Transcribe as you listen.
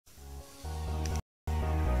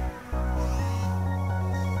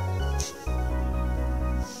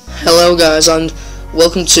Hello guys, and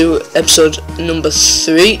welcome to episode number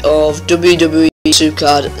 3 of WWE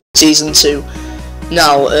Supercard Season 2.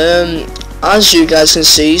 Now, as you guys can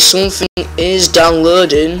see, something is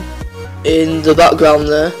downloading in the background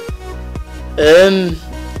there.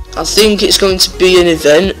 I think it's going to be an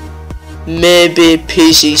event, maybe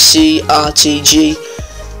PCC, RTG,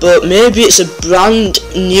 but maybe it's a brand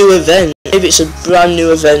new event.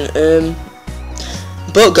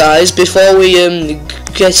 But guys, before we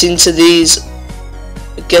get into this,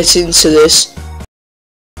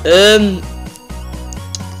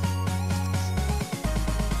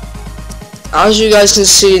 as you guys can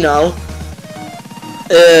see now,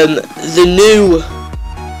 the new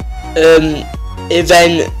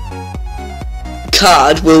event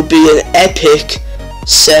card will be an epic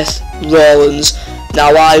Seth Rollins.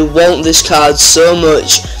 Now I want this card so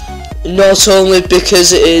much, not only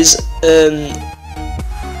because it is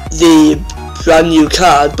the brand new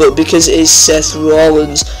card, but because it is Seth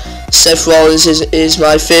Rollins. Seth Rollins is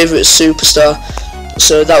my favourite superstar,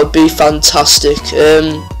 so that would be fantastic.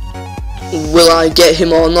 Will I get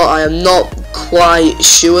him or not? I am not quite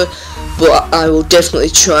sure, but I will definitely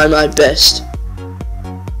try my best.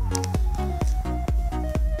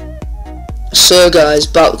 So guys,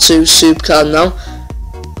 back to Supercard now,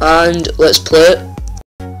 and let's play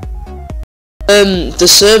it. The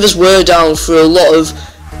servers were down for a lot of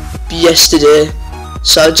yesterday,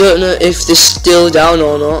 so I don't know if they're still down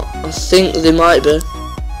or not. I think they might be.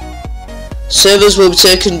 Servers will be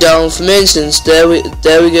taken down for maintenance. There we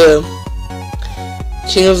go.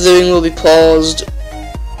 King of the Ring will be paused.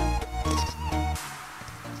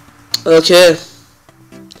 Okay.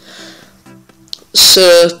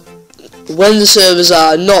 So when the servers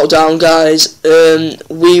are not down, guys,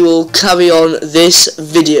 we will carry on this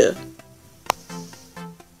video.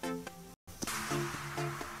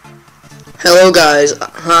 Hello guys,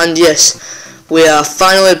 and yes, we are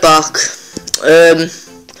finally back.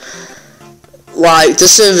 Like, the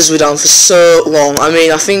servers were down for so long. I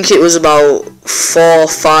mean, I think it was about 4 or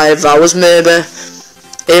 5 hours maybe.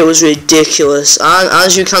 It was ridiculous, and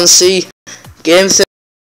as you can see, game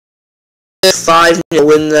 5-0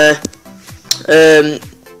 win there.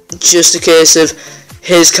 Just a case of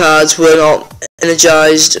his cards were not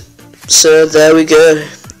energized, so there we go.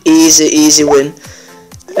 Easy win.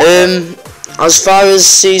 As far as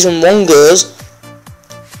season 1 goes,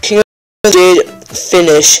 King of the Ring did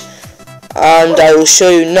finish, and I will show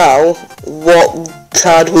you now what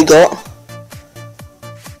card we got.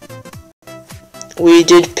 We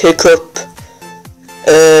did pick up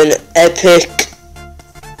an epic,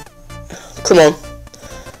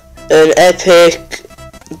 an epic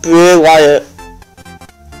Bray Wyatt,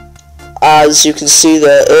 as you can see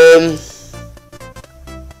there.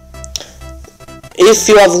 If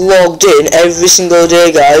you have logged in every single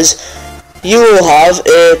day, guys, you will have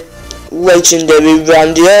a legendary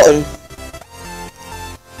Randy Orton.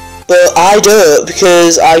 But I don't,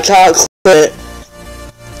 because I can't claim it.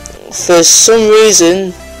 For some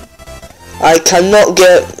reason, I cannot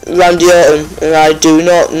get Randy Orton, and I do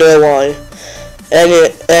not know why.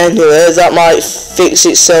 Anyway, that might fix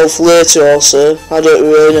itself later also. I don't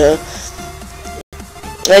really know.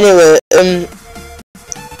 Anyway,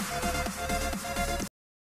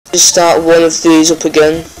 just start one of these up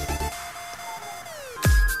again.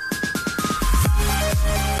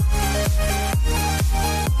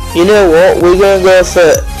 You know what? We're gonna go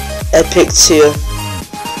for epic tier.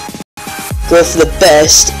 Go for the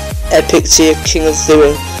best epic tier King of the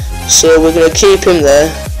Ring. So we're gonna keep him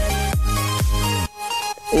there.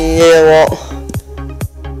 And you know what?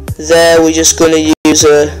 There we're just gonna use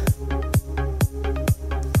a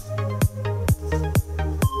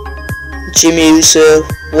Jimmy Uso,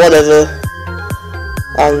 whatever,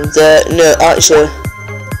 and no, actually,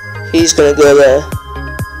 he's gonna go there,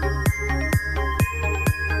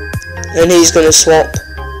 and he's gonna swap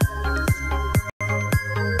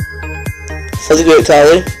for the Great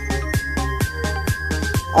Khali,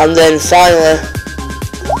 and then finally,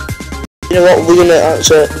 you know what, we're gonna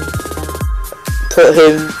actually put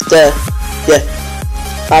him there, yeah,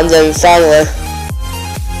 and then finally,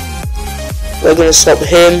 we're gonna swap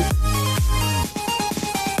him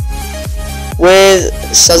with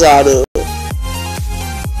Cesaro.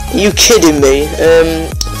 Are you kidding me?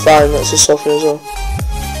 Fine, let's just swap him as well.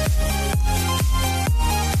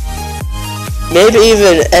 Maybe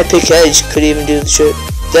even Epic Edge could even do the trick.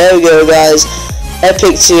 There we go, guys.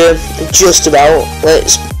 Epic tier, just about.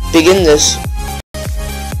 Let's begin this.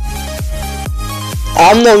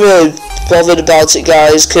 I'm not really bothered about it,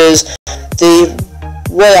 guys, because the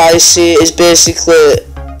way I see it is basically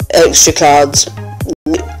extra cards.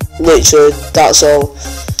 Literally, that's all.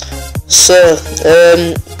 So,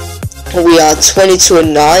 we are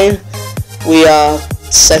 22-9. We are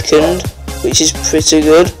second, which is pretty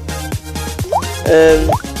good.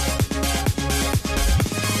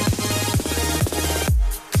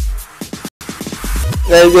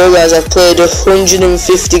 There we go, guys. I've played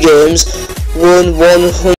 150 games, won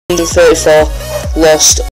 134,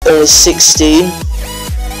 lost only 16,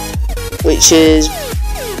 which is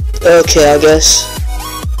okay, I guess.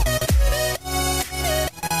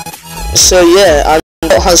 So yeah, and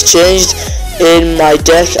what has changed in my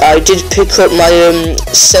deck, I did pick up my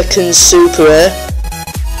second super rare,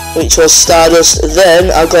 which was Stardust.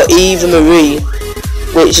 Then I got Eva Marie,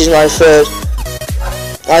 which is my third.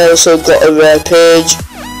 I also got a rare page.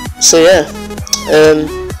 So yeah,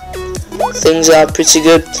 things are pretty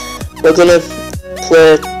good. We're gonna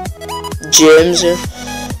play James.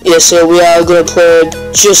 Yeah, so we are gonna play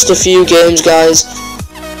just a few games, guys.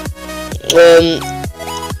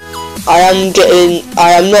 I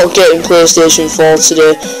am not getting PlayStation 4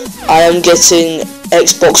 today. I am getting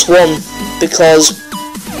Xbox One because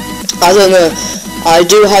I don't know. I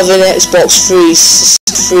do have an Xbox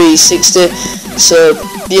 360, so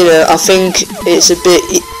you know, I think it's a bit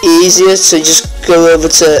easier to just go over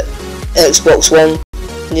to Xbox One,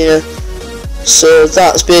 you know. So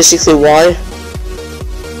that's basically why.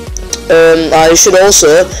 I should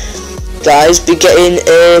also, guys, be getting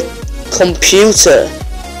a computer,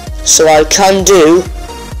 so I can do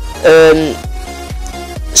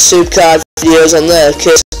supercard videos on there,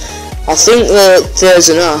 because I think that there's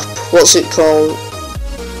an app. What's it called?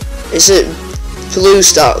 Is it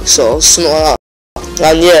BlueStacks or something like that?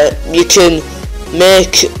 And yeah, you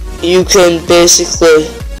can basically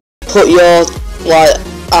put your like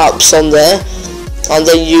apps on there, and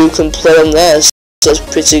then you can play on there. So it's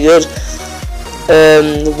pretty good.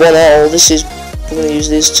 1-all. This is, I'm gonna use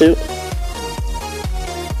these two.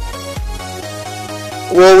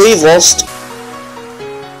 Well, we've lost.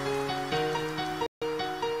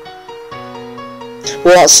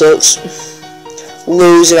 Well, that sucks.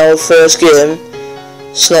 Losing our first game.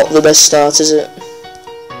 It's not the best start, is it?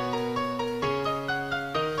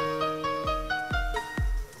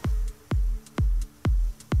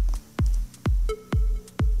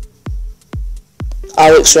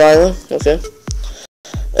 Alex Ryder, okay.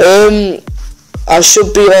 I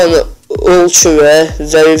should be on Ultra Rare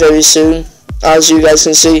very, very soon, as you guys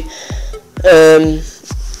can see.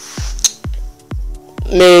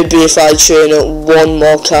 Maybe if I train up one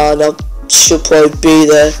more card, I should probably be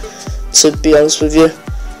there, to be honest with you.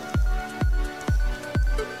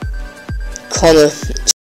 Connor,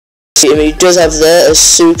 he does have there a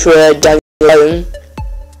super rare Daniel.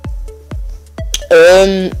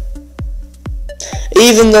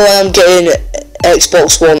 Even though I am getting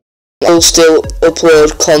Xbox One, I will still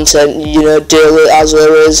upload content, you know, daily as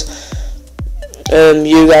always.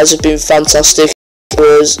 You guys have been fantastic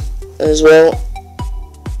as well.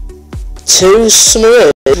 2 summer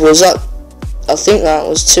rares, was that? I think that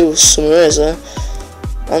was 2 summer rares there.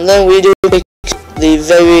 And then we do pick the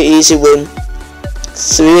very easy win.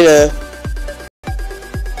 3-0.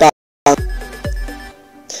 Bam.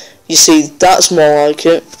 You see, that's more like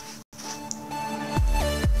it.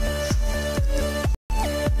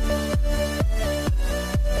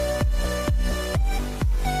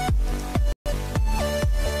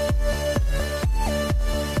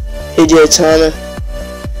 Hideotana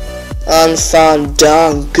and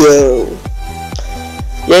Fandango.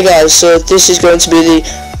 Yeah, guys, so this is going to be the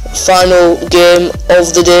final game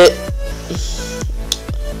of the day.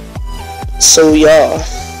 So yeah,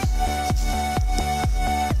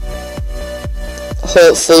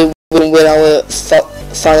 hopefully we can win our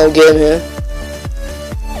final game here.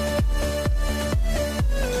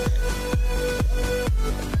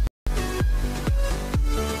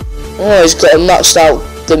 Oh, he's got a maxed out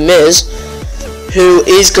The Miz, who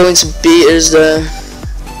is going to beat us there.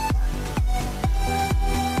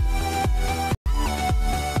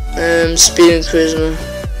 Speed and charisma.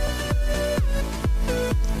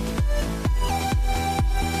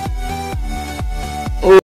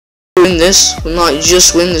 Oh, win this. We might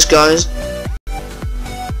just win this, guys.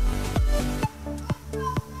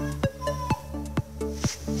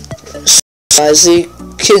 Guys, the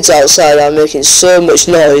kids outside are making so much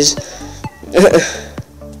noise.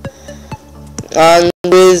 And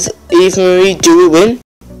with Eva Marie, do we win?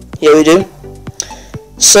 Yeah, we do.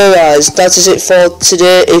 So guys, that is it for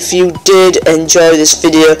today. If you did enjoy this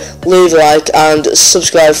video, leave a like and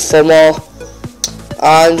subscribe for more.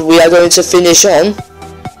 And we are going to finish on.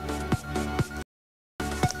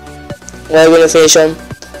 We're going to finish on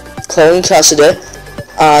Colin Cassidy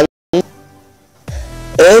and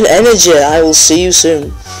Earn Energy. I will see you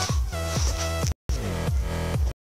soon.